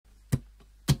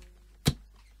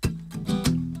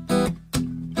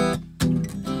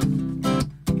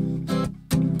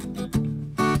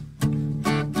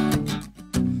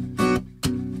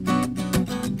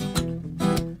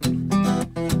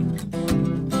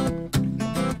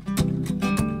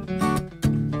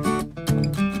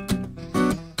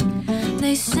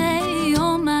They say,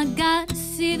 oh my God, to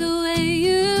see the way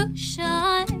you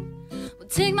shine. Well,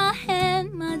 take my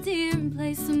hand, my dear, and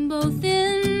place them both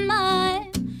in mine.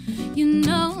 You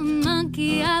know, a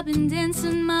monkey, I've been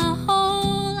dancing my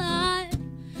whole life.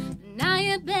 But now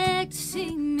you beg to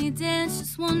see me dance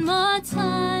just one more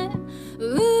time.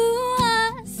 Ooh,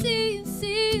 I see you,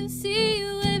 see you, see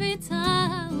you every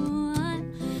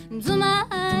time. Do my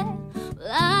eye,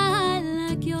 well, I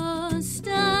like your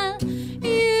style.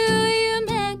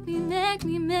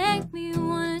 You make me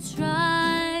wanna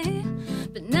try.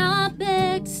 But now I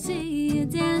beg to see you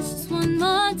dance just one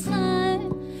more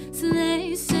time. So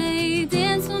they say,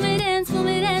 dance for me, dance for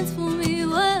me, dance for me,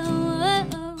 whoa,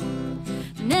 whoa.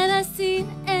 Never seen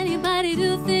anybody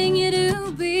do the thing you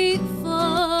do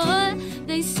before.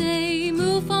 They say,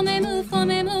 move for me, move for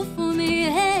me, move for me,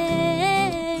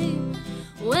 hey.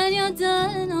 When you're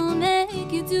done, I'll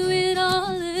make you do it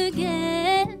all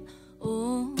again,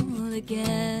 all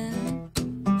again.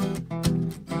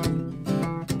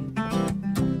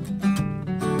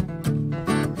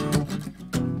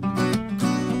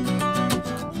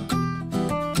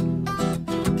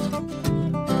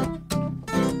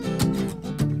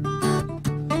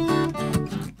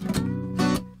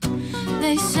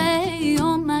 They say,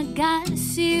 oh my God, I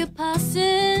see you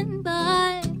passing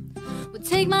by. Well,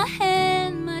 take my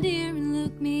hand, my dear, and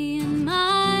look me in my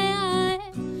eye.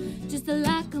 Just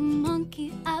like a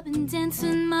monkey, I've been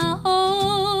dancing my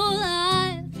whole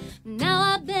life. Now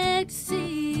I beg to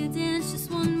see you dance just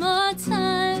one more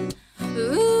time.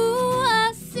 Ooh,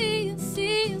 I see you,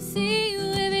 see you, see you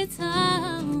every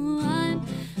time.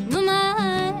 No,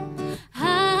 my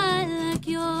I like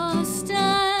your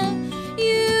style.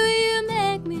 You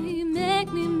make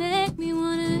me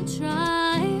wanna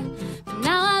try. But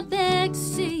now I beg to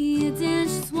see you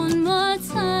dance just one more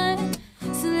time.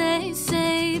 So they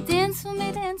say, dance for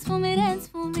me, dance for me, dance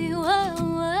for me, whoa,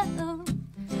 whoa.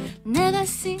 Never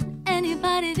seen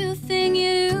anybody do the thing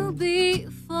you do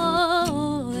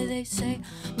before. They say,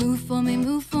 move for me,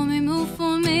 move for me, move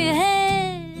for me,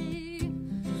 hey.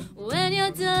 When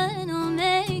you're done, I'll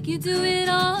make you do it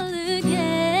all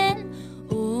again,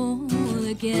 all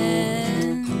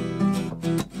again.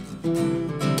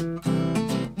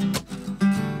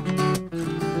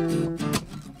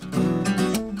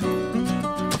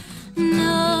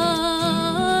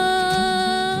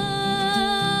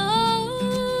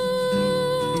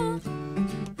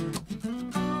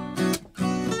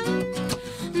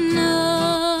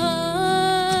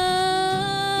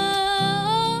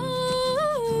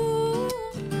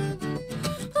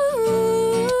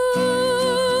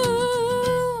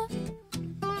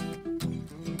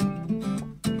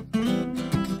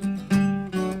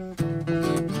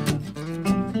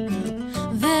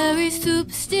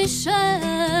 Superstitious,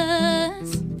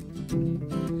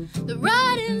 the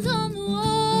writing's on the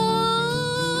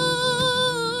wall.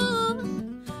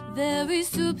 Very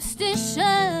superstitious,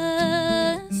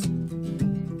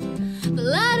 the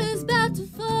ladder's about to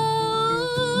fall.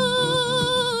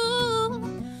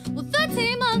 Well,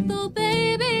 13-month-old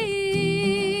baby,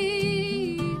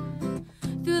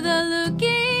 through the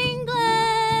looking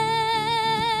glass.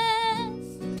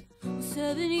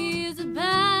 7 years of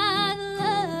bad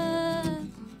luck,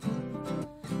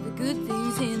 good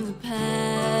things in the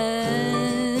past.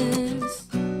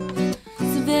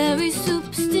 It's very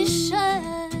superstitious.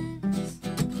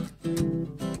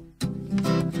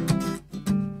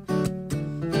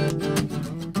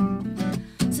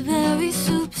 It's very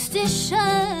superstitious.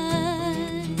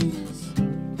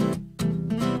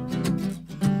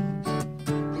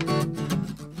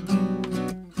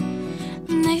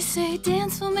 And they say,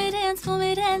 dance for me, dance for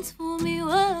me, dance for me,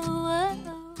 whoa, whoa.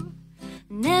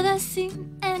 Never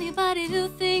seen anybody do the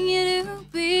thing you do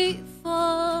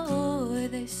before.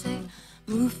 They say,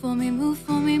 move for me, move for me.